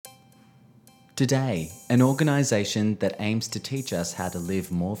Today, an organisation that aims to teach us how to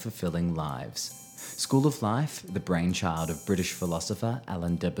live more fulfilling lives. School of Life, the brainchild of British philosopher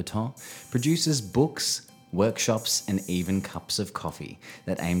Alain de Botton, produces books, workshops, and even cups of coffee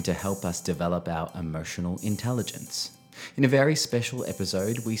that aim to help us develop our emotional intelligence. In a very special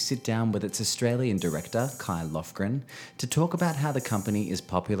episode, we sit down with its Australian director, Kai Lofgren, to talk about how the company is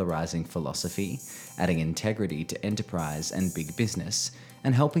popularising philosophy, adding integrity to enterprise and big business,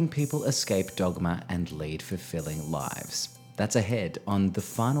 and helping people escape dogma and lead fulfilling lives. That's ahead on the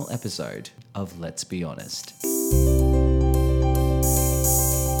final episode of Let's Be Honest.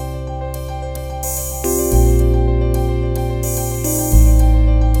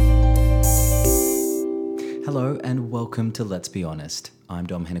 Hello and welcome to Let's Be Honest. I'm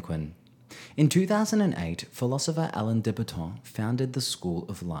Dom Hennequin. In 2008, philosopher Alain de Botton founded the School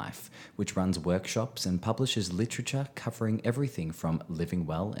of Life, which runs workshops and publishes literature covering everything from living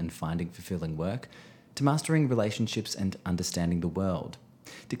well and finding fulfilling work to mastering relationships and understanding the world.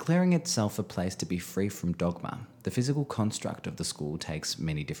 Declaring itself a place to be free from dogma, the physical construct of the school takes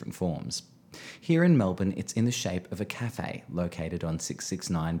many different forms. Here in Melbourne, it's in the shape of a cafe located on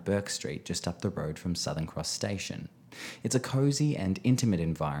 669 Burke Street, just up the road from Southern Cross Station. It's a cosy and intimate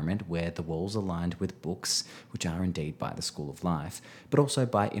environment where the walls are lined with books, which are indeed by the School of Life, but also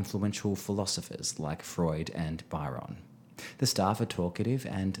by influential philosophers like Freud and Byron. The staff are talkative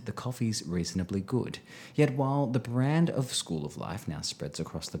and the coffee's reasonably good. Yet while the brand of School of Life now spreads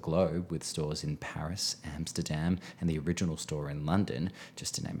across the globe with stores in Paris, Amsterdam, and the original store in London,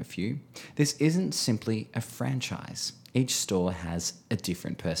 just to name a few, this isn't simply a franchise. Each store has a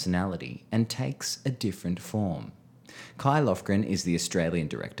different personality and takes a different form. Kai Lofgren is the Australian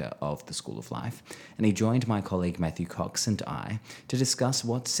director of the School of Life, and he joined my colleague Matthew Cox and I to discuss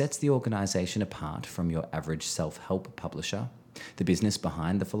what sets the organisation apart from your average self-help publisher, the business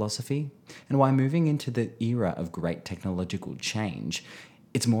behind the philosophy, and why moving into the era of great technological change,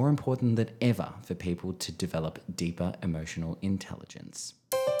 it's more important than ever for people to develop deeper emotional intelligence.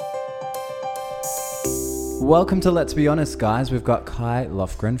 Welcome to Let's Be Honest, guys. We've got Kai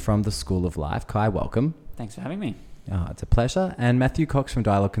Lofgren from the School of Life. Kai, welcome. Thanks for having me. Oh, it's a pleasure. And Matthew Cox from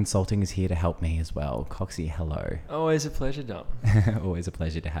Dialogue Consulting is here to help me as well. Coxie, hello. Always a pleasure, Dom. Always a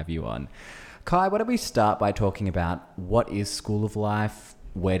pleasure to have you on. Kai, why don't we start by talking about what is School of Life,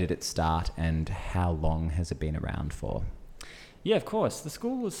 where did it start, and how long has it been around for? Yeah, of course. The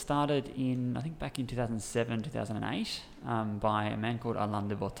school was started back in 2007, 2008 by a man called Alain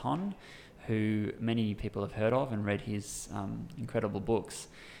de Botton, who many people have heard of and read his incredible books.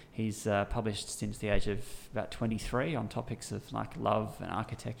 He's published since the age of about 23 on topics of like love and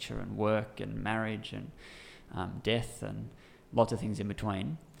architecture and work and marriage and death and lots of things in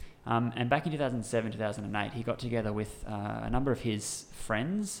between. And back in 2007, 2008, he got together with a number of his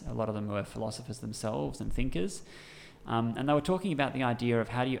friends. A lot of them were philosophers themselves and thinkers. And they were talking about the idea of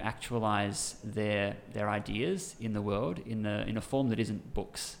how do you actualize their ideas in the world in a form that isn't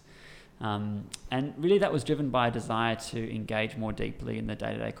books. And really that was driven by a desire to engage more deeply in the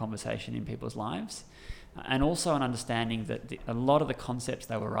day-to-day conversation in people's lives, and also an understanding that a lot of the concepts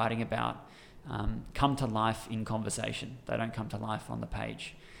they were writing about come to life in conversation. They don't come to life on the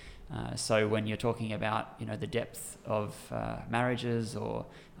page. So when you're talking about the depth of marriages or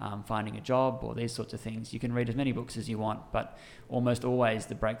finding a job or these sorts of things, you can read as many books as you want, but almost always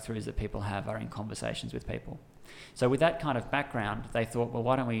the breakthroughs that people have are in conversations with people. So with that kind of background, they thought, well,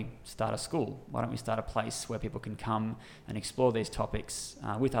 why don't we start a school? Why don't we start a place where people can come and explore these topics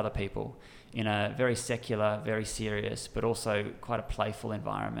with other people in a very secular, very serious, but also quite a playful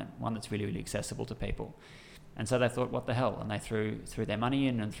environment, one that's really, really accessible to people. And so they thought, what the hell? And they threw their money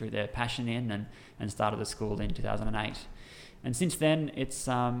in and threw their passion in and started the school in 2008. And since then, it's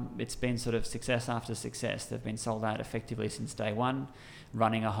been sort of success after success. They've been sold out effectively since day one,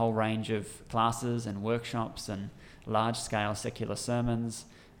 running a whole range of classes and workshops and large-scale secular sermons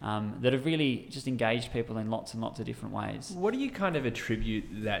that have really just engaged people in lots and lots of different ways. What do you kind of attribute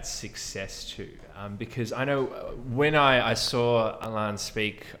that success to? Because I know when I saw Alain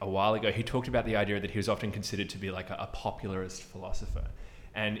speak a while ago, he talked about the idea that he was often considered to be like a popularist philosopher.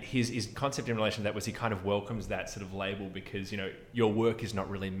 And his concept in relation to that was he kind of welcomes that sort of label because, your work is not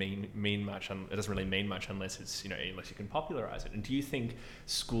really mean much. It doesn't really mean much unless it's, unless you can popularize it. And do you think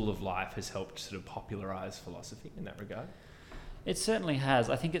School of Life has helped sort of popularize philosophy in that regard? It certainly has.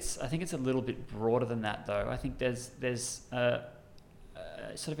 I think it's a little bit broader than that, though. I think there's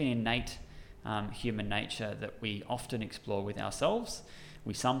sort of an innate human nature that we often explore with ourselves.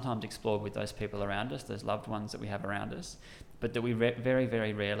 We sometimes explore with those people around us, those loved ones that we have around us, but that we very,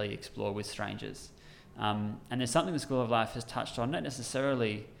 very rarely explore with strangers. And there's something the School of Life has touched on, not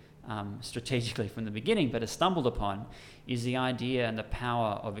necessarily strategically from the beginning, but has stumbled upon, is the idea and the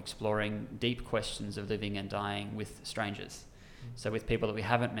power of exploring deep questions of living and dying with strangers. So with people that we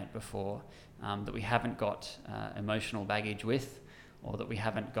haven't met before, that we haven't got emotional baggage with, or that we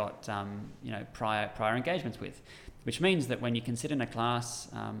haven't got prior engagements with. Which means that when you can sit in a class,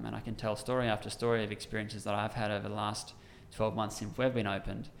 and I can tell story after story of experiences that I've had over the last 12 months since we've been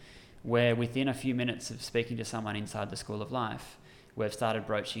opened, where within a few minutes of speaking to someone inside the School of Life, we've started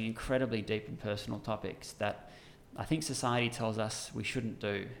broaching incredibly deep and personal topics that I think society tells us we shouldn't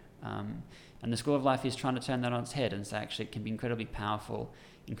do. And the School of Life is trying to turn that on its head and say actually it can be incredibly powerful,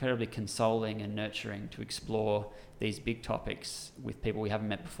 incredibly consoling and nurturing to explore these big topics with people we haven't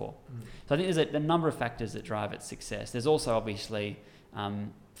met before. So I think there's a number of factors that drive its success. There's also obviously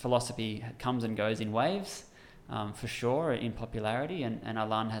philosophy comes and goes in waves, for sure, in popularity, and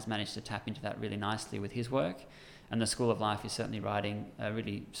Alan has managed to tap into that really nicely with his work. And the School of Life is certainly riding a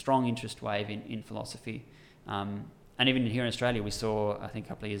really strong interest wave in philosophy. And even here in Australia, we saw, I think a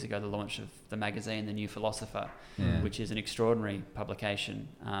couple of years ago, the launch of the magazine, The New Philosopher, which is an extraordinary publication,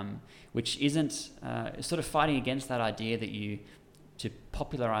 which isn't sort of fighting against that idea that to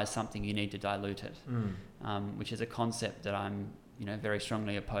popularise something, you need to dilute it, which is a concept that I'm very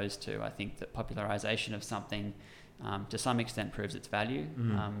strongly opposed to. I think that popularisation of something to some extent proves its value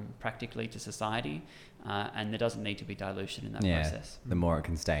practically to society, and there doesn't need to be dilution in that process. The more it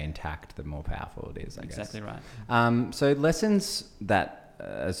can stay intact, the more powerful it is, I guess. Exactly right. So lessons that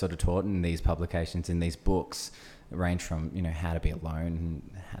are sort of taught in these publications, in these books, range from, how to be alone,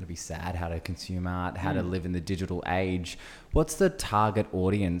 how to be sad, how to consume art, how to live in the digital age. What's the target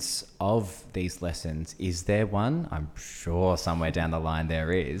audience of these lessons? Is there one? I'm sure somewhere down the line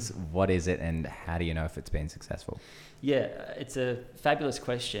there is. What is it, and how do you know if it's been successful? Yeah, it's a fabulous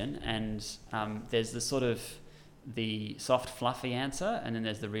question, and there's the sort of the soft, fluffy answer, and then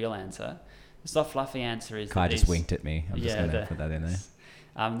there's the real answer. The soft, fluffy answer is... Kai just winked at me. I'm just going to put that in there.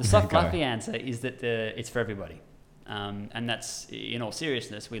 The soft, fluffy answer is that it's for everybody. And that's, in all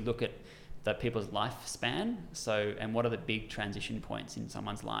seriousness, we look at the people's lifespan, and what are the big transition points in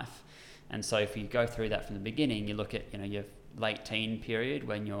someone's life. And so if you go through that from the beginning, you look at, your late teen period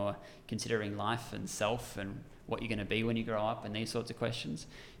when you're considering life and self and what you're going to be when you grow up and these sorts of questions.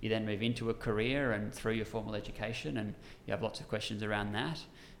 You then move into a career and through your formal education, and you have lots of questions around that.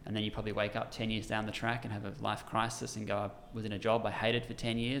 And then you probably wake up 10 years down the track and have a life crisis and go, I was in a job I hated for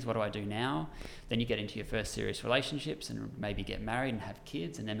 10 years, what do I do now? Then you get into your first serious relationships and maybe get married and have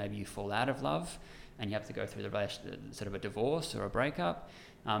kids, and then maybe you fall out of love and you have to go through sort of a divorce or a breakup.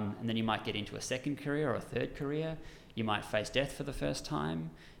 And then you might get into a second career or a third career. You might face death for the first time.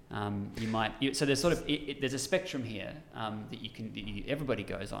 So there's sort of there's a spectrum here that everybody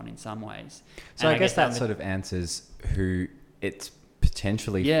goes on in some ways. So I guess that sort of answers who it's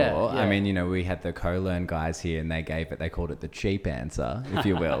potentially for. Yeah. I mean, we had the co-learn guys here, and they called it the cheap answer, if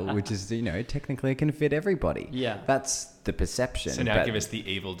you will, which is, technically it can fit everybody. Yeah. That's the perception. So now give us the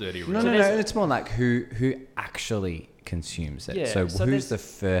evil, dirty No, result. no, it's more like who actually consumes it. Yeah, so who's the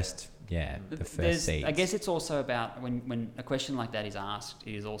first seed? I guess it's also about when a question like that is asked,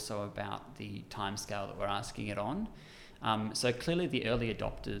 it is also about the timescale that we're asking it on. So clearly the early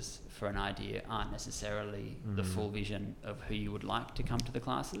adopters for an idea aren't necessarily the full vision of who you would like to come to the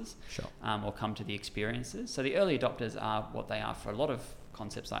classes, sure. Or come to the experiences. So the early adopters are what they are for a lot of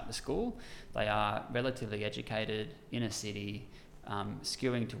concepts like the school. They are relatively educated, inner city,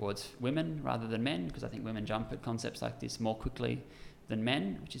 skewing towards women rather than men, because I think women jump at concepts like this more quickly than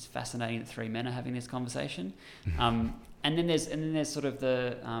men, which is fascinating that three men are having this conversation. And then there's sort of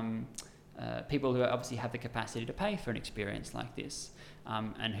the people who obviously have the capacity to pay for an experience like this,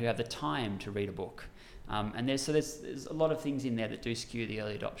 and who have the time to read a book. And there's a lot of things in there that do skew the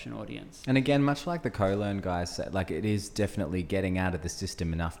early adoption audience. And again, much like the co-learn guys said, it is definitely getting out of the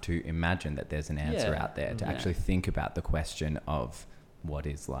system enough to imagine that there's an answer out there, to actually think about the question of what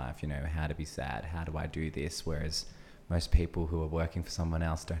is life, how to be sad, how do I do this, whereas most people who are working for someone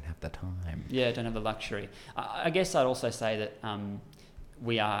else don't have the time. Yeah, don't have the luxury. I guess I'd also say that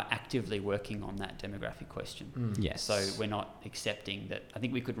we are actively working on that demographic question. Yes. So we're not accepting that. I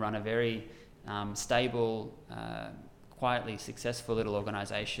think we could run a very stable, quietly successful little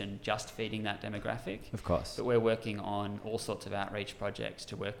organisation just feeding that demographic. Of course. But we're working on all sorts of outreach projects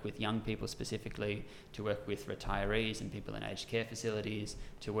to work with young people specifically, to work with retirees and people in aged care facilities,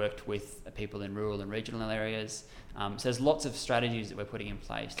 to work with people in rural and regional areas. So there's lots of strategies that we're putting in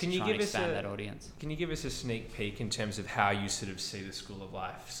place to try and expand that audience. Can you give us a sneak peek in terms of how you sort of see the School of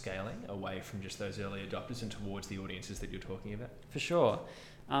Life scaling away from just those early adopters and towards the audiences that you're talking about? For sure.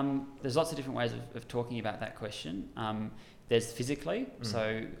 There's lots of different ways of talking about that question. There's physically,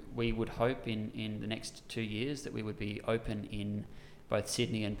 so we would hope in the next 2 years that we would be open in both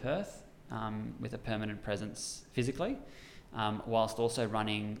Sydney and Perth with a permanent presence physically, whilst also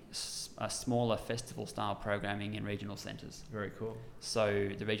running a smaller festival-style programming in regional centres. Very cool. So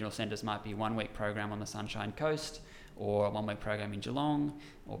the regional centres might be 1 week program on the Sunshine Coast, or a 1 week program in Geelong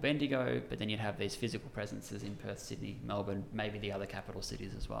or Bendigo, but then you'd have these physical presences in Perth, Sydney, Melbourne, maybe the other capital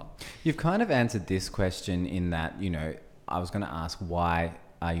cities as well. You've kind of answered this question in that, I was going to ask, why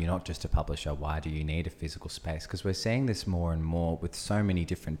are you not just a publisher? Why do you need a physical space? Because we're seeing this more and more with so many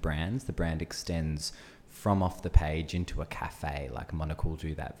different brands. The brand extends from off the page into a cafe, like Monocle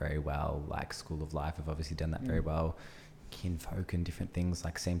do that very well, like School of Life have obviously done that very well. Kinfolk and different things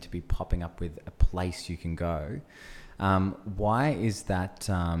like seem to be popping up with a place you can go. Why is that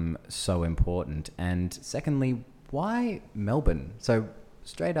so important? And secondly, why Melbourne? So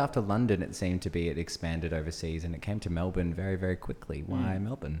straight after London, it seemed to be it expanded overseas, and it came to Melbourne very, very quickly. Why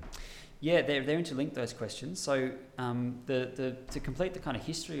Melbourne? Yeah, they're interlinked, those questions. So to complete the kind of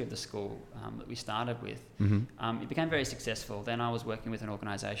history of the school that we started with, it became very successful. Then I was working with an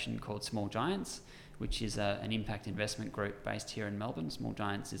organisation called Small Giants, which is an impact investment group based here in Melbourne. Small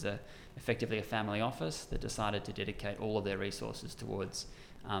Giants is effectively a family office that decided to dedicate all of their resources towards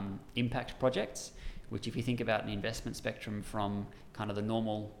impact projects, which if you think about an investment spectrum from kind of the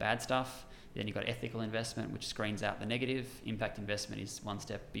normal bad stuff, then you've got ethical investment, which screens out the negative. Impact investment is one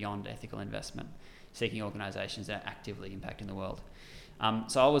step beyond ethical investment, seeking organisations that are actively impacting the world.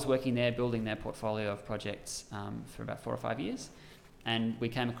 So I was working there, building their portfolio of projects for about 4 or 5 years. And we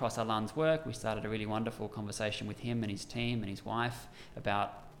came across Alain's work. We started a really wonderful conversation with him and his team and his wife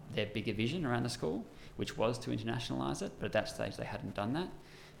about their bigger vision around the school, which was to internationalise it. But at that stage, they hadn't done that.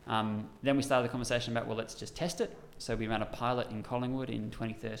 Then we started the conversation about, well, let's just test it. So we ran a pilot in Collingwood in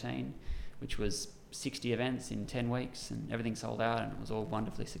 2013, which was 60 events in 10 weeks, and everything sold out, and it was all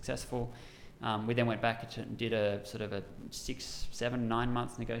wonderfully successful. We then went back and did a sort of a 6, 7, 9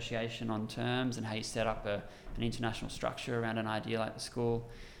 month negotiation on terms and how you set up an international structure around an idea like the school.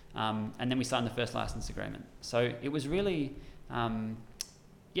 And then we signed the first license agreement. So it was really,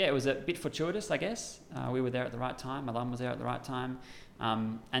 it was a bit fortuitous, I guess. We were there at the right time. Alain was there at the right time.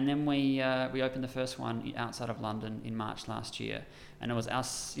 And then we opened the first one outside of London in March last year. And it was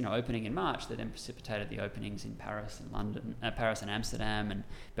us, opening in March that then precipitated the openings in Paris and London, Paris and Amsterdam and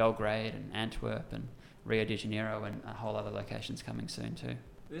Belgrade and Antwerp and Rio de Janeiro and a whole other locations coming soon too.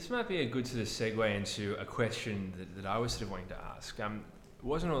 This might be a good sort of segue into a question that I was sort of wanting to ask. It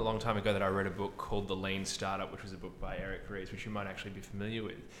wasn't a long time ago that I read a book called The Lean Startup, which was a book by Eric Ries, which you might actually be familiar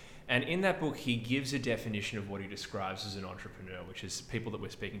with. And in that book, he gives a definition of what he describes as an entrepreneur, which is people that we're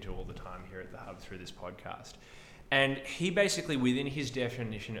speaking to all the time here at the Hub through this podcast. And he basically, within his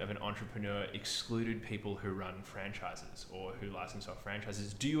definition of an entrepreneur, excluded people who run franchises or who license off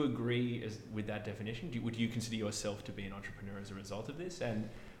franchises. Do you agree with that definition? Would you consider yourself to be an entrepreneur as a result of this? And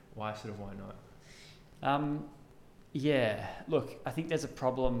why not? Yeah, look, I think there's a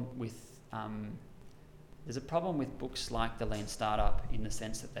problem with books like The Lean Startup in the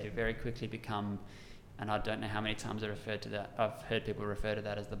sense that they very quickly become, and I don't know how many times I've heard people refer to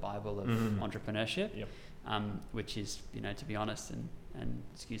that as the Bible of entrepreneurship, which is, to be honest, and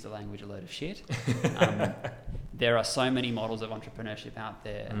excuse the language, a load of shit. There are so many models of entrepreneurship out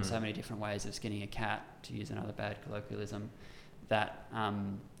there and so many different ways of skinning a cat, to use another bad colloquialism, that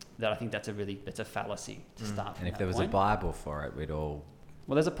I think that's a fallacy to start from. And if there was a Bible for it, we'd all...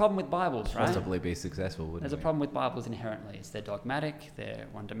 Well, there's a problem with Bibles, right? Possibly be successful, wouldn't There's a problem with Bibles inherently. They're dogmatic, they're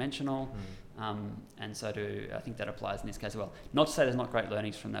one-dimensional, and so I think that applies in this case as well. Not to say there's not great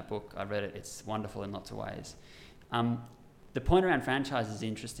learnings from that book. I read it. It's wonderful in lots of ways. The point around franchise is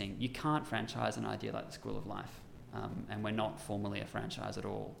interesting. You can't franchise an idea like the School of Life, and we're not formally a franchise at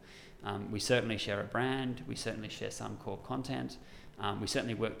all. We certainly share a brand. We certainly share some core content. We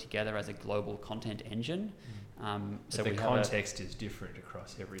certainly work together as a global content engine. So the context is different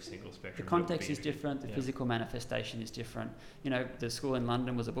across every single spectrum. The context is different. The physical manifestation is different. The school in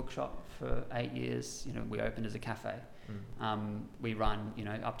London was a bookshop for 8 years. We opened as a cafe. We run,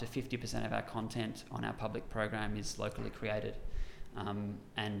 up to 50% of our content on our public program is locally created.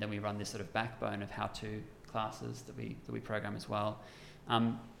 And then we run this sort of backbone of how-to classes that we program as well.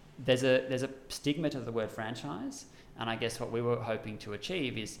 There's a stigma to the word franchise. And I guess what we were hoping to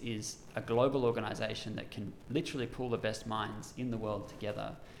achieve is a global organisation that can literally pull the best minds in the world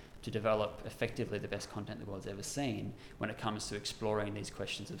together to develop effectively the best content the world's ever seen when it comes to exploring these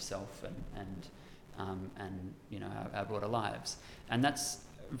questions of self and our broader lives. And that's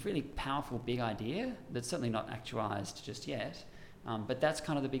a really powerful, big idea that's certainly not actualised just yet. But that's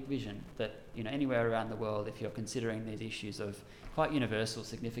kind of the big vision, that anywhere around the world, if you're considering these issues of quite universal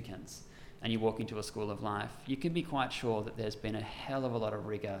significance and you walk into a school of life, you can be quite sure that there's been a hell of a lot of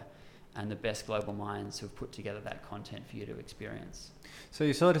rigour and the best global minds who have put together that content for you to experience. So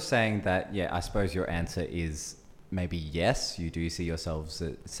you're sort of saying that, yeah, I suppose your answer is maybe yes, you do see yourself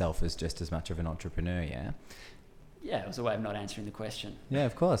as just as much of an entrepreneur, yeah? Yeah, it was a way of not answering the question. Yeah,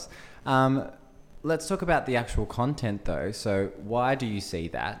 of course. Let's talk about the actual content though. So why do you see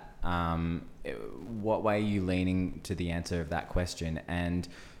that? What way are you leaning to the answer of that question? And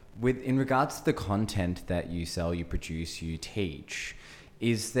in regards to the content that you sell, you produce, you teach,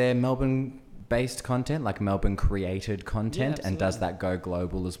 is there Melbourne-based content, like Melbourne-created content, and does that go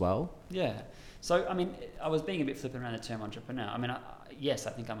global as well? Yeah. So, I mean, I was being a bit flippant around the term entrepreneur. I mean, yes, I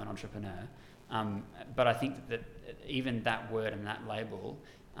think I'm an entrepreneur, but I think that even that word and that label,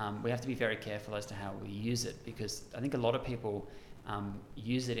 we have to be very careful as to how we use it, because I think a lot of people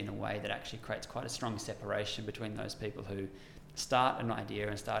use it in a way that actually creates quite a strong separation between those people who start an idea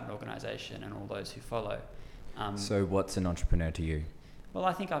and start an organisation and all those who follow. So what's an entrepreneur to you? Well,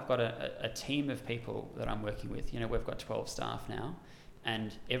 I think I've got a team of people that I'm working with. We've got 12 staff now,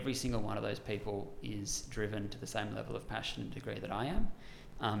 and every single one of those people is driven to the same level of passion and degree that I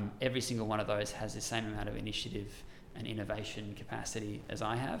am. Every single one of those has the same amount of initiative and innovation capacity as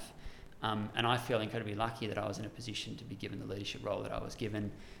I have. And I feel incredibly lucky that I was in a position to be given the leadership role that I was given,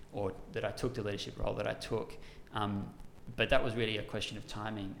 or that I took the leadership role that I took. But that was really a question of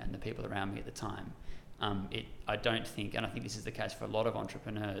timing and the people around me at the time. I don't think, and I think this is the case for a lot of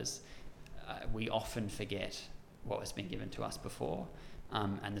entrepreneurs, we often forget what has been given to us before,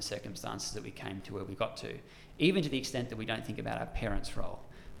 and the circumstances that we came to where we got to, even to the extent that we don't think about our parents' role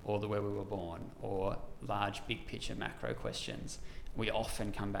or the where we were born or large big picture macro questions. We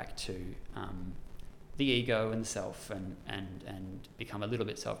often come back to the ego and the self and become a little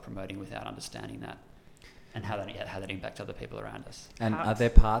bit self-promoting without understanding that and how that impacts other people around us. And are there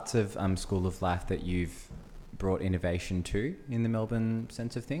parts of School of Life that you've brought innovation to in the Melbourne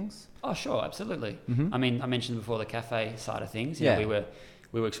sense of things? Oh, sure, absolutely. Mm-hmm. I mean, I mentioned before the cafe side of things. We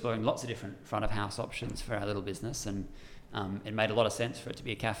were exploring lots of different front of house options for our little business, and it made a lot of sense for it to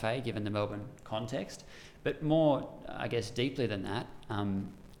be a cafe given the Melbourne context. But more, I guess, deeply than that,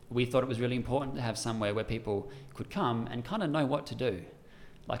 we thought it was really important to have somewhere where people could come and kind of know what to do.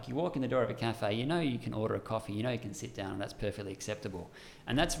 Like, you walk in the door of a cafe, you can order a coffee, you can sit down, and that's perfectly acceptable.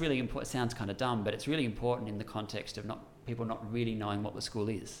 And that's really important. It sounds kind of dumb, but it's really important in the context of people not really knowing what the school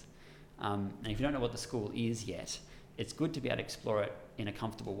is. And if you don't know what the school is yet, it's good to be able to explore it in a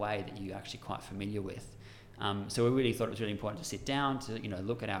comfortable way that you're actually quite familiar with. So we really thought it was really important to sit down, to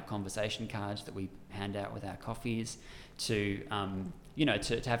look at our conversation cards that we hand out with our coffees, to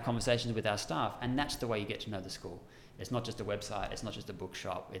have conversations with our staff, and that's the way you get to know the school. It's not just a website, it's not just a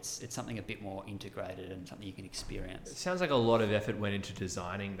bookshop, it's something a bit more integrated and something you can experience. It sounds like a lot of effort went into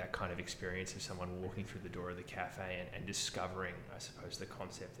designing that kind of experience of someone walking through the door of the cafe and discovering, I suppose, the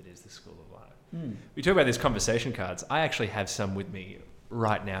concept that is the School of Life. We talk about these conversation cards. I actually have some with me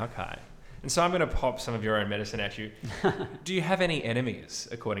right now, Kai. And so I'm going to pop some of your own medicine at you. Do you have any enemies,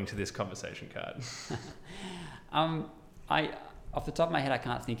 according to this conversation card? Off the top of my head, I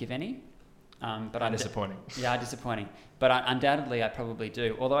can't think of any. But disappointing. Disappointing. But undoubtedly, I probably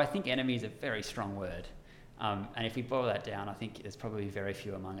do. Although I think enemy is a very strong word. And if we boil that down, I think there's probably very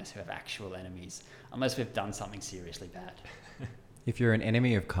few among us who have actual enemies, unless we've done something seriously bad. If you're an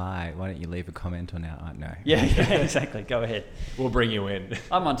enemy of Kai, why don't you leave a comment on our... No. Yeah, exactly. Go ahead. We'll bring you in.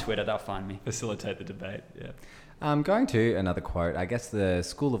 I'm on Twitter. They'll find me. Facilitate the debate, yeah. Going to another quote, I guess the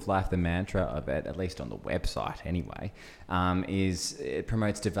School of Life, the mantra of it, at least on the website anyway, is it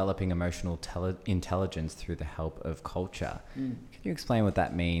promotes developing emotional intelligence through the help of culture. Can you explain what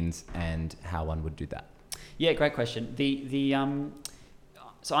that means and how one would do that? Yeah, great question.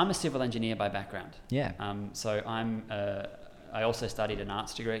 So I'm a civil engineer by background. Yeah. So I also studied an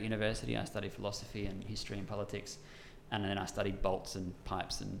arts degree at university. I studied philosophy and history and politics, and then I studied bolts and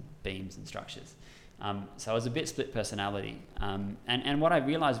pipes and beams and structures. So I was a bit split personality. And what I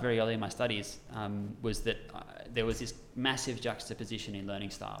realised very early in my studies was that there was this massive juxtaposition in learning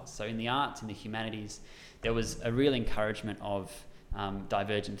styles. So in the arts, in the humanities, there was a real encouragement of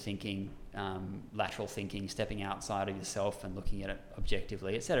divergent thinking, lateral thinking, stepping outside of yourself and looking at it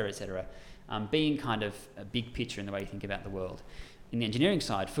objectively, et cetera, being kind of a big picture in the way you think about the world. In the engineering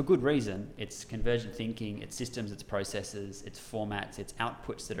side, for good reason, it's convergent thinking, it's systems, it's processes, it's formats, it's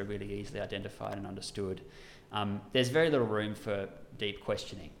outputs that are really easily identified and understood. There's very little room for deep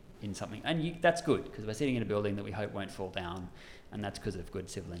questioning in something. And that's good, because we're sitting in a building that we hope won't fall down, and that's because of good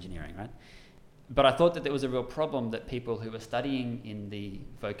civil engineering, right? But I thought that there was a real problem that people who were studying in the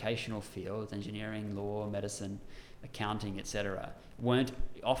vocational fields, engineering, law, medicine, accounting, etc.,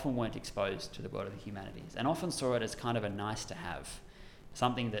 often weren't exposed to the world of the humanities, and often saw it as kind of a nice to have,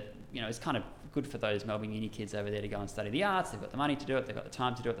 something that, you know, is kind of good for those Melbourne Uni kids over there to go and study the arts. They've got the money to do it, they've got the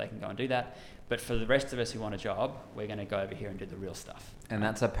time to do it, they can go and do that. But for the rest of us who want a job, we're going to go over here and do the real stuff. And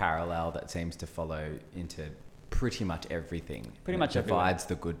that's a parallel that seems to follow into pretty much everything. Pretty much divides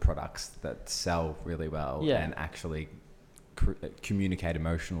the good products that sell really well and actually communicate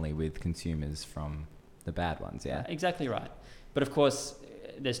emotionally with consumers from the bad ones. Yeah, exactly right. But of course,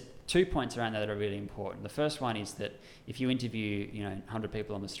 there's 2 points around that are really important. The first one is that if you interview, 100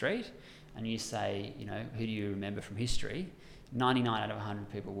 people on the street and you say, who do you remember from history? 99 out of 100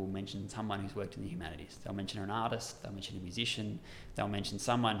 people will mention someone who's worked in the humanities. They'll mention an artist, they'll mention a musician, they'll mention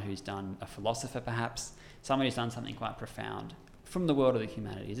someone who's done a philosopher perhaps, someone who's done something quite profound from the world of the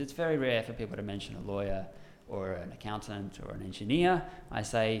humanities. It's very rare for people to mention a lawyer or an accountant or an engineer, I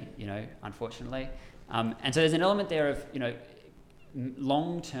say, unfortunately. And so there's an element there of,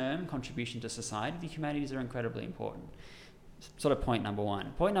 long-term contribution to society. The humanities are incredibly important. Sort of point number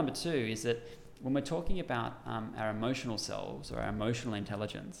one. Point number two is that when we're talking about our emotional selves or our emotional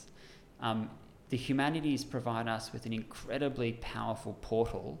intelligence, the humanities provide us with an incredibly powerful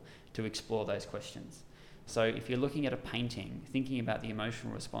portal to explore those questions. So if you're looking at a painting, thinking about the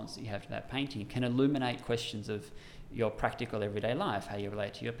emotional response that you have to that painting can illuminate questions of your practical everyday life, how you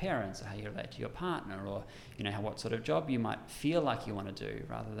relate to your parents, or how you relate to your partner, or what sort of job you might feel like you want to do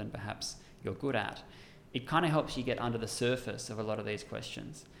rather than perhaps you're good at. It kind of helps you get under the surface of a lot of these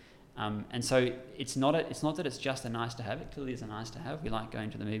questions. And so it's not that it's just a nice to have. It clearly is a nice to have. We like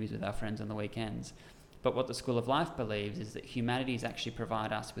going to the movies with our friends on the weekends. But what the School of Life believes is that humanities actually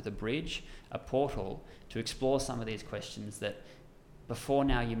provide us with a bridge, a portal, to explore some of these questions that before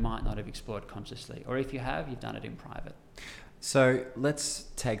now you might not have explored consciously. Or if you have, you've done it in private. So let's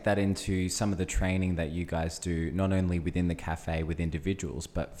take that into some of the training that you guys do, not only within the cafe with individuals,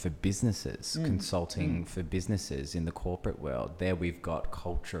 but for businesses, consulting for businesses in the corporate world. There we've got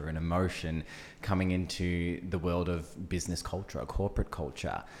culture and emotion coming into the world of business culture, corporate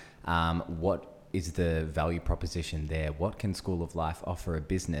culture. What is the value proposition there? What can School of Life offer a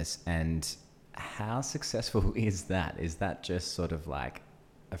business, and how successful is that? Is that just sort of like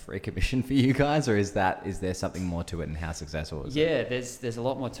a free commission for you guys, or is there something more to it, and how successful is it? Yeah, there's a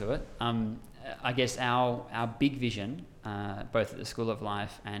lot more to it. I guess our big vision, both at the School of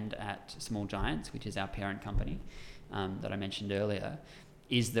Life and at Small Giants, which is our parent company that I mentioned earlier,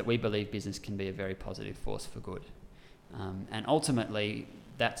 is that we believe business can be a very positive force for good. And ultimately,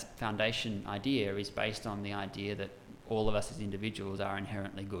 that foundation idea is based on the idea that all of us as individuals are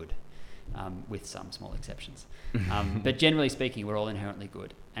inherently good. With some small exceptions. But generally speaking, we're all inherently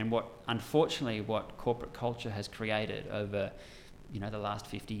good. And unfortunately, what corporate culture has created over, the last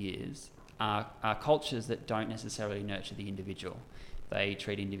 50 years are cultures that don't necessarily nurture the individual. They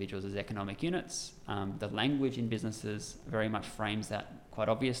treat individuals as economic units. The language in businesses very much frames that quite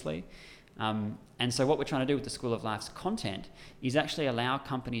obviously. And so what we're trying to do with the School of Life's content is actually allow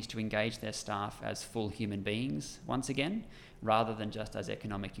companies to engage their staff as full human beings once again, rather than just as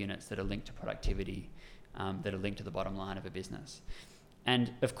economic units that are linked to productivity, that are linked to the bottom line of a business.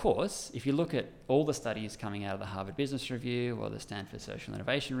 And of course, if you look at all the studies coming out of the Harvard Business Review or the Stanford Social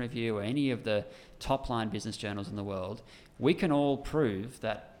Innovation Review or any of the top line business journals in the world, we can all prove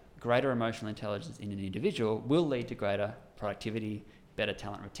that greater emotional intelligence in an individual will lead to greater productivity, better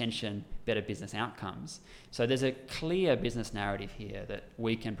talent retention, better business outcomes. So there's a clear business narrative here that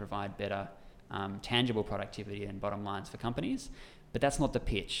we can provide better tangible productivity and bottom lines for companies, but that's not the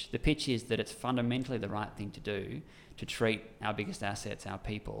pitch. The pitch is that it's fundamentally the right thing to do to treat our biggest assets, our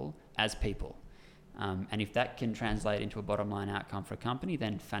people, as people. And if that can translate into a bottom line outcome for a company,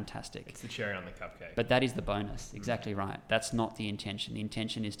 then fantastic. It's the cherry on the cupcake. But that is the bonus, exactly right. That's not the intention. The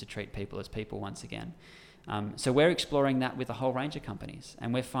intention is to treat people as people once again. So we're exploring that with a whole range of companies,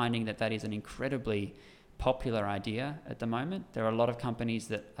 and we're finding that is an incredibly popular idea at the moment. There are a lot of companies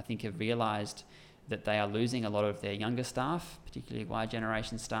that I think have realised that they are losing a lot of their younger staff, particularly Y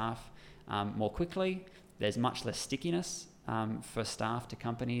generation staff, more quickly. There's much less stickiness for staff to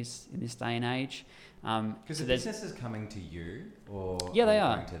companies in this day and age. Because the business is coming to you, or they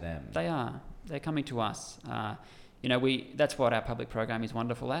are going to them? They are. They're coming to us. That's what our public program is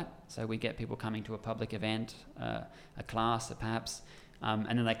wonderful at. So we get people coming to a public event, a class, perhaps, and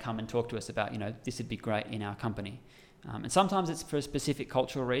then they come and talk to us about, this would be great in our company. And sometimes it's for a specific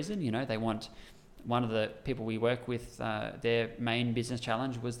cultural reason. They want, one of the people we work with, their main business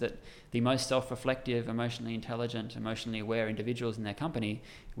challenge was that the most self-reflective, emotionally intelligent, emotionally aware individuals in their company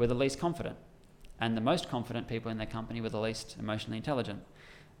were the least confident. And the most confident people in their company were the least emotionally intelligent.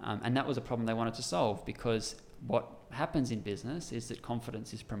 And that was a problem they wanted to solve, because what happens in business is that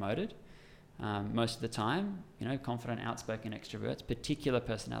confidence is promoted. Most of the time, confident, outspoken extroverts, particular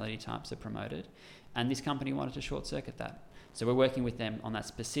personality types are promoted. And this company wanted to short circuit that. So we're working with them on that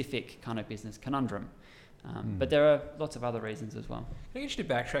specific kind of business conundrum. But there are lots of other reasons as well. Can I get you to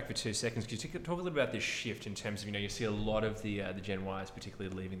backtrack for 2 seconds? Because you talk a little bit about this shift in terms of, you see a lot of the Gen Ys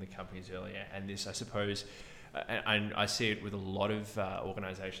particularly leaving the companies earlier. And this, I suppose, and I see it with a lot of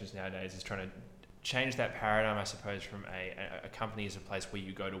organizations nowadays, is trying to change that paradigm, I suppose, from a company as a place where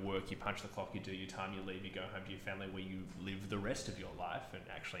you go to work, you punch the clock, you do your time, you leave, you go home to your family, where you live the rest of your life and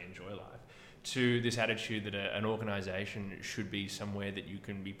actually enjoy life, to this attitude that an organisation should be somewhere that you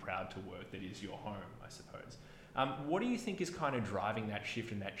can be proud to work, that is your home, I suppose. What do you think is kind of driving that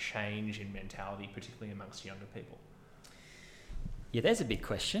shift and that change in mentality, particularly amongst younger people? Yeah, there's a big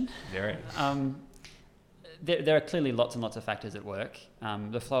question. Very. There are clearly lots and lots of factors at work.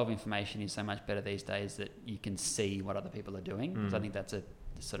 The flow of information is so much better these days that you can see what other people are doing. So I think that's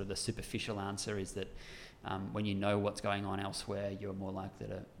sort of the superficial answer, is that when you know what's going on elsewhere, you're more likely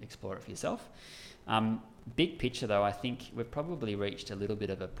to explore it for yourself. Big picture though, I think we've probably reached a little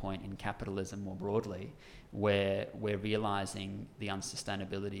bit of a point in capitalism more broadly where we're realising the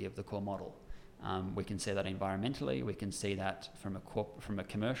unsustainability of the core model. We can see that environmentally, we can see that from a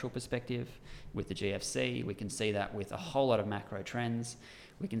commercial perspective with the GFC, we can see that with a whole lot of macro trends.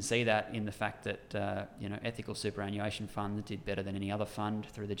 We can see that in the fact that ethical superannuation funds did better than any other fund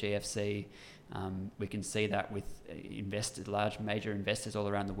through the GFC. We can see that with large major investors all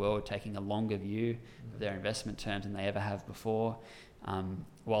around the world taking a longer view of their investment terms than they ever have before.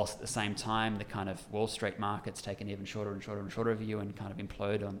 Whilst at the same time, the kind of Wall Street markets take an even shorter and shorter and shorter view and kind of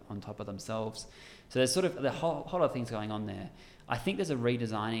implode on top of themselves. So there's sort of a whole lot of things going on there. I think there's a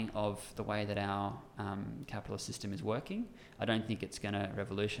redesigning of the way that our capitalist system is working. I don't think it's going to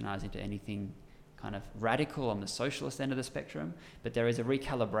revolutionise into anything kind of radical on the socialist end of the spectrum, but there is a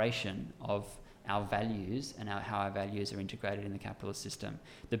recalibration of our values and how our values are integrated in the capitalist system.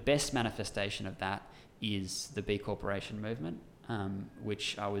 The best manifestation of that is the B Corporation movement,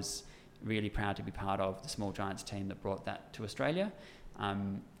 which I was really proud to be part of, the Small Giants team that brought that to Australia.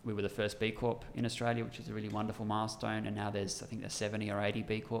 We were the first B Corp in Australia, which is a really wonderful milestone, and now there's 70 or 80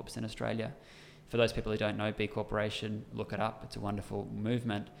 B Corps in Australia. For those people who don't know B Corporation, look it up. It's a wonderful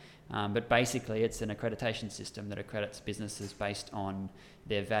movement. But basically, it's an accreditation system that accredits businesses based on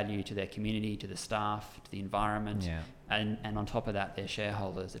their value to their community, to the staff, to the environment, and on top of that, their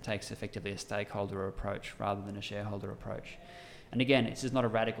shareholders. It takes effectively a stakeholder approach rather than a shareholder approach. And again, it's just not a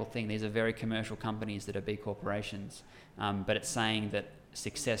radical thing. These are very commercial companies that are B corporations, but it's saying that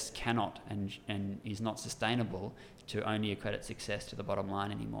success cannot and is not sustainable to only accredit success to the bottom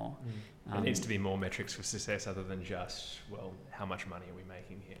line anymore. There needs to be more metrics for success other than just, how much money are we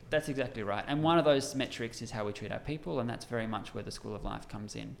making here? That's exactly right. And one of those metrics is how we treat our people, and that's very much where the School of Life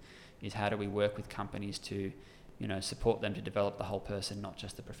comes in, is how do we work with companies to support them to develop the whole person, not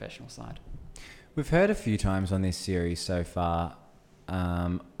just the professional side. We've heard a few times on this series so far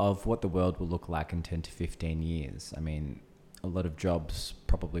of what the world will look like in 10 to 15 years. I mean, a lot of jobs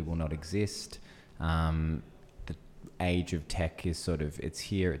probably will not exist. The age of tech is it's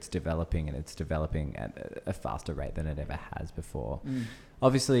here, it's developing, and it's developing at a faster rate than it ever has before.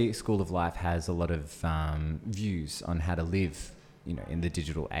 Obviously, School of Life has a lot of views on how to live, in the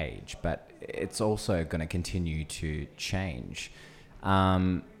digital age, but it's also going to continue to change.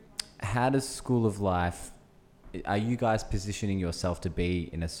 How does School of Life, are you guys positioning yourself to be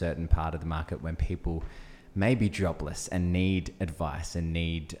in a certain part of the market when people may be jobless and need advice and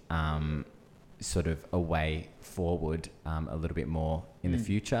need a way forward a little bit more in the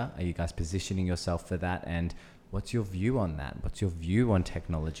future? Are you guys positioning yourself for that? And what's your view on that? What's your view on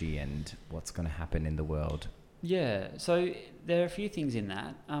technology and what's going to happen in the world? Yeah, so there are a few things in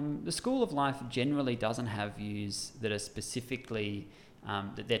that. The School of Life generally doesn't have views that are specifically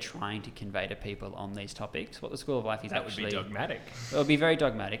that they're trying to convey to people on these topics. What the School of Life is actually... That would be dogmatic. It would be very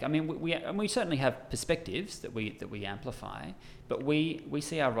dogmatic. I mean, we certainly have perspectives that we amplify, but we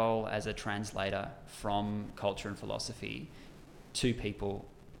see our role as a translator from culture and philosophy to people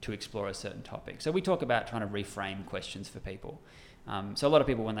to explore a certain topic. So we talk about trying to reframe questions for people. So a lot of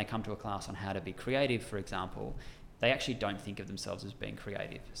people, when they come to a class on how to be creative, for example, they actually don't think of themselves as being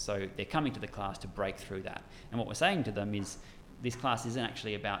creative. So they're coming to the class to break through that. And what we're saying to them is, this class isn't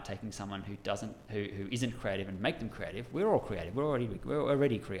actually about taking someone who isn't creative and make them creative. We're all creative. We're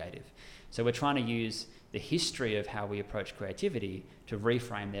already creative. So we're trying to use the history of how we approach creativity to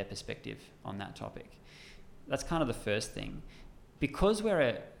reframe their perspective on that topic. That's kind of the first thing. Because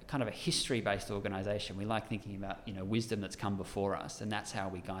we're kind of a history-based organisation. We like thinking about, you know, wisdom that's come before us, and that's how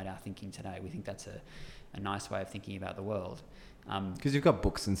we guide our thinking today. We think that's a nice way of thinking about the world. Because you've got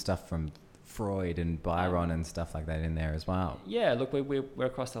books and stuff from Freud and Byron and stuff like that in there as well. Yeah, look, we're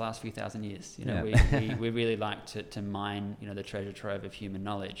across the last few thousand years. You know, we really like to mine, you know, the treasure trove of human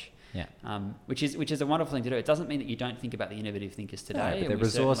knowledge. Yeah. Which is a wonderful thing to do. It doesn't mean that you don't think about the innovative thinkers today. No, but the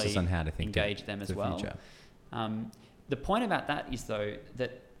resources on how to think engage them as well. Future. The point about that is, though,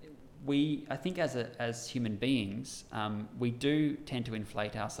 that I think as human beings, we do tend to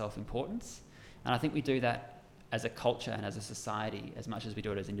inflate our self-importance, and I think we do that as a culture and as a society as much as we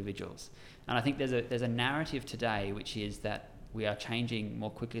do it as individuals. And I think there's a narrative today which is that we are changing more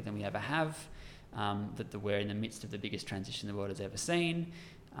quickly than we ever have, that we're in the midst of the biggest transition the world has ever seen.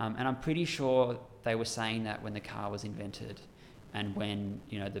 And I'm pretty sure they were saying that when the car was invented and when,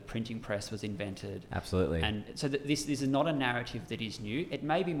 you know, the printing press was invented. Absolutely. And so this is not a narrative that is new. It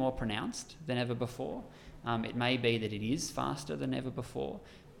may be more pronounced than ever before. It may be that it is faster than ever before.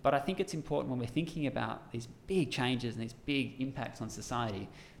 But I think it's important when we're thinking about these big changes and these big impacts on society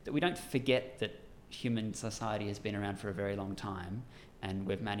that we don't forget that human society has been around for a very long time, and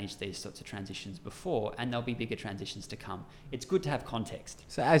we've managed these sorts of transitions before, and there'll be bigger transitions to come. It's good to have context.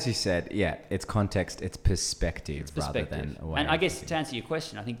 So as you said, yeah, it's context, it's perspective, rather than a way. And I guess to answer your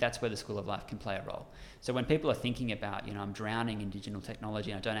question, I think that's where the School of Life can play a role. So when people are thinking about, you know, I'm drowning in digital technology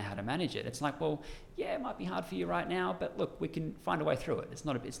and I don't know how to manage it, it's like, well, yeah, it might be hard for you right now, but look, we can find a way through it. It's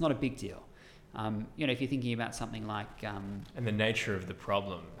not a big deal. You know, if you're thinking about something like... and the nature of the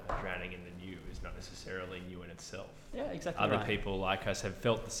problem, drowning in the new, is not necessarily new in itself. Yeah, exactly. Other people like us have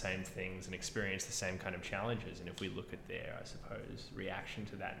felt the same things and experienced the same kind of challenges. And if we look at their, I suppose, reaction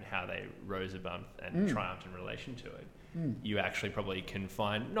to that and how they rose above and triumphed in relation to it, you actually probably can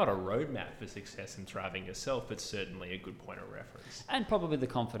find not a roadmap for success and thriving yourself, but certainly a good point of reference. And probably the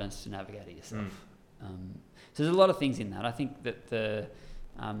confidence to navigate it yourself. So there's a lot of things in that. I think that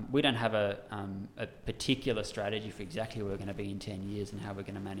we don't have a particular strategy for exactly where we're going to be in 10 years and how we're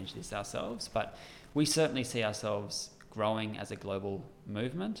going to manage this ourselves, but we certainly see ourselves growing as a global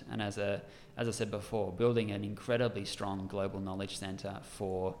movement and as I said before, building an incredibly strong global knowledge centre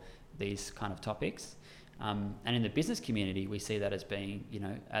for these kind of topics. And in the business community, we see that as being, you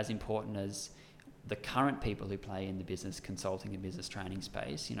know, as important as the current people who play in the business consulting and business training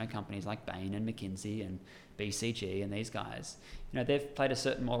space, you know, companies like Bain and McKinsey and BCG and these guys, you know, they've played a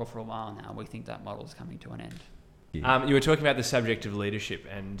certain model for a while now. We think that model is coming to an end. You were talking about the subject of leadership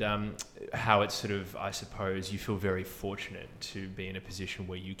and how it's sort of, I suppose, you feel very fortunate to be in a position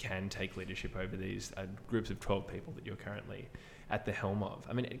where you can take leadership over these groups of 12 people that you're currently at the helm of.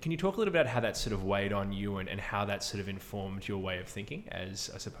 I mean, can you talk a little bit about how that sort of weighed on you and how that sort of informed your way of thinking as,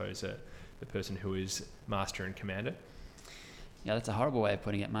 I suppose, the person who is master and commander? Yeah, that's a horrible way of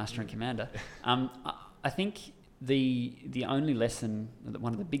putting it, master and commander. I think the only lesson,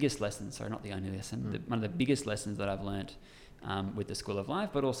 one of the biggest lessons, sorry, not the only lesson, one of the biggest lessons that I've learnt with the School of Life,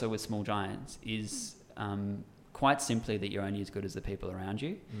 but also with Small Giants, is quite simply that you're only as good as the people around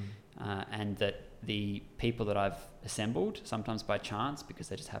you, and that the people that I've assembled, sometimes by chance because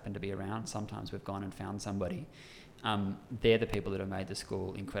they just happen to be around, sometimes we've gone and found somebody, they're the people that have made the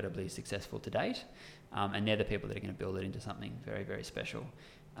school incredibly successful to date, and they're the people that are going to build it into something very, very special.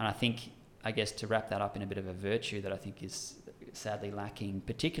 And I guess to wrap that up in a bit of a virtue that I think is sadly lacking,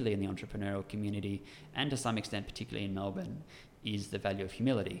 particularly in the entrepreneurial community and to some extent particularly in Melbourne, is the value of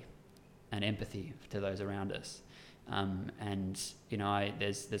humility and empathy to those around us. And you know,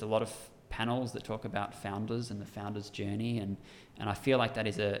 there's a lot of panels that talk about founders and the founder's journey, and I feel like that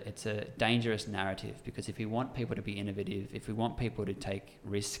it's a dangerous narrative, because if we want people to be innovative, if we want people to take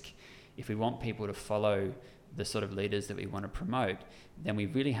risk, if we want people to follow the sort of leaders that we want to promote, then we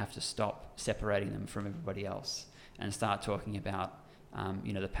really have to stop separating them from everybody else and start talking about,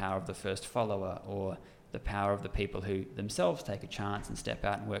 you know, the power of the first follower, or the power of the people who themselves take a chance and step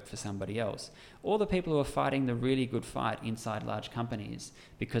out and work for somebody else, or the people who are fighting the really good fight inside large companies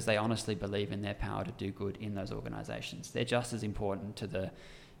because they honestly believe in their power to do good in those organizations. They're just as important to the,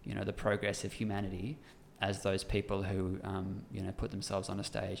 you know, the progress of humanity as those people who, you know, put themselves on a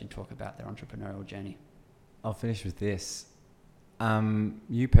stage and talk about their entrepreneurial journey. I'll finish with this.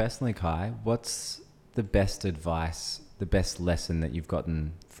 You personally, Kai, what's the best advice, the best lesson that you've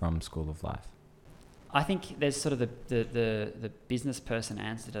gotten from School of Life? I think there's sort of the business person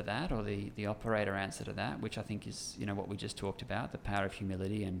answer to that, or the operator answer to that, which I think is, you know, what we just talked about, the power of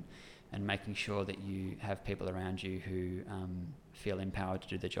humility and making sure that you have people around you who feel empowered to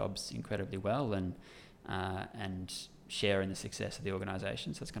do their jobs incredibly well and share in the success of the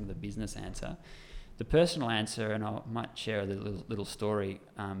organisation. So that's kind of the business answer. The personal answer, and I might share a little story,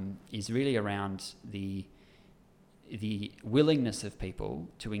 is really around the willingness of people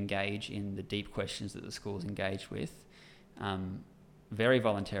to engage in the deep questions that the school's engaged with, very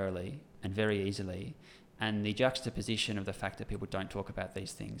voluntarily and very easily, and the juxtaposition of the fact that people don't talk about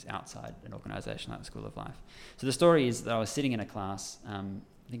these things outside an organisation like the School of Life. So the story is that I was sitting in a class, I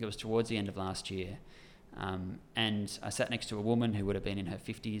think it was towards the end of last year, and I sat next to a woman who would have been in her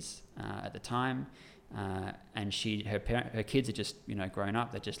 50s at the time, and her kids had just grown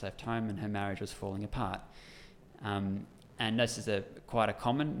up, they'd just left home, and her marriage was falling apart. And this is quite a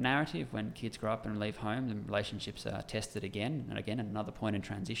common narrative when kids grow up and leave home, and relationships are tested again and again, another point in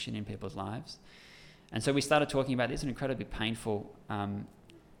transition in people's lives. And so we started talking about this in incredibly painful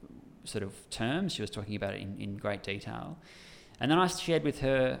sort of terms. She was talking about it in great detail. And then I shared with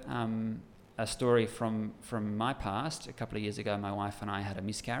her a story from my past. A couple of years ago, my wife and I had a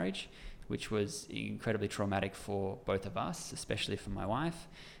miscarriage, which was incredibly traumatic for both of us, especially for my wife.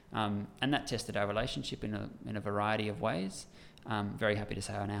 And that tested our relationship in a variety of ways. Very happy to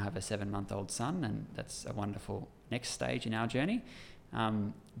say I now have a 7-month-old son, and that's a wonderful next stage in our journey.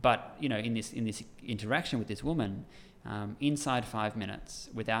 But in this interaction with this woman, inside 5 minutes,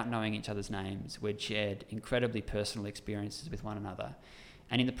 without knowing each other's names, we'd shared incredibly personal experiences with one another,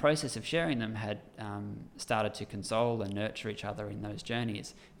 and in the process of sharing them, had started to console and nurture each other in those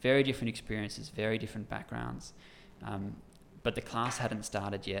journeys. Very different experiences, very different backgrounds. But the class hadn't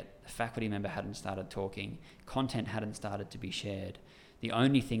started yet. The faculty member hadn't started talking. Content hadn't started to be shared. The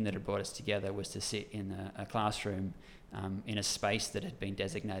only thing that had brought us together was to sit in a classroom in a space that had been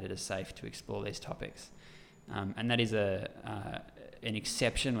designated as safe to explore these topics. And that is an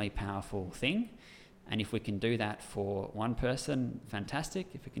exceptionally powerful thing. And if we can do that for one person, fantastic.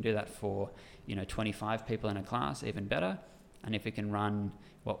 If we can do that for 25 people in a class, even better. And if we can run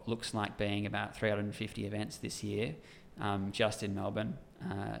what looks like being about 350 events this year, just in Melbourne,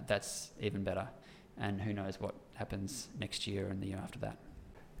 that's even better. And who knows what happens next year and the year after that.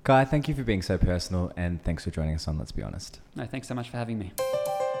 Kai, thank you for being so personal, and thanks for joining us on Let's Be Honest. No, thanks so much for having me.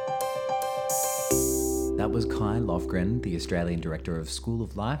 That was Kai Lofgren, the Australian Director of School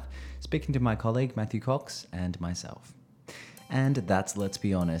of Life, speaking to my colleague Matthew Cox and myself. And that's Let's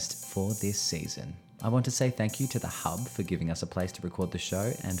Be Honest for this season. I want to say thank you to The Hub for giving us a place to record the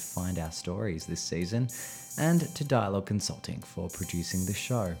show and find our stories this season, and to Dialogue Consulting for producing the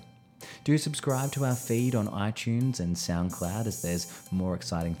show. Do subscribe to our feed on iTunes and SoundCloud, as there's more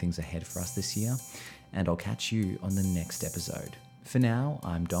exciting things ahead for us this year, and I'll catch you on the next episode. For now,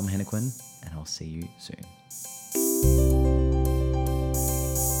 I'm Dom Hennequin, and I'll see you soon.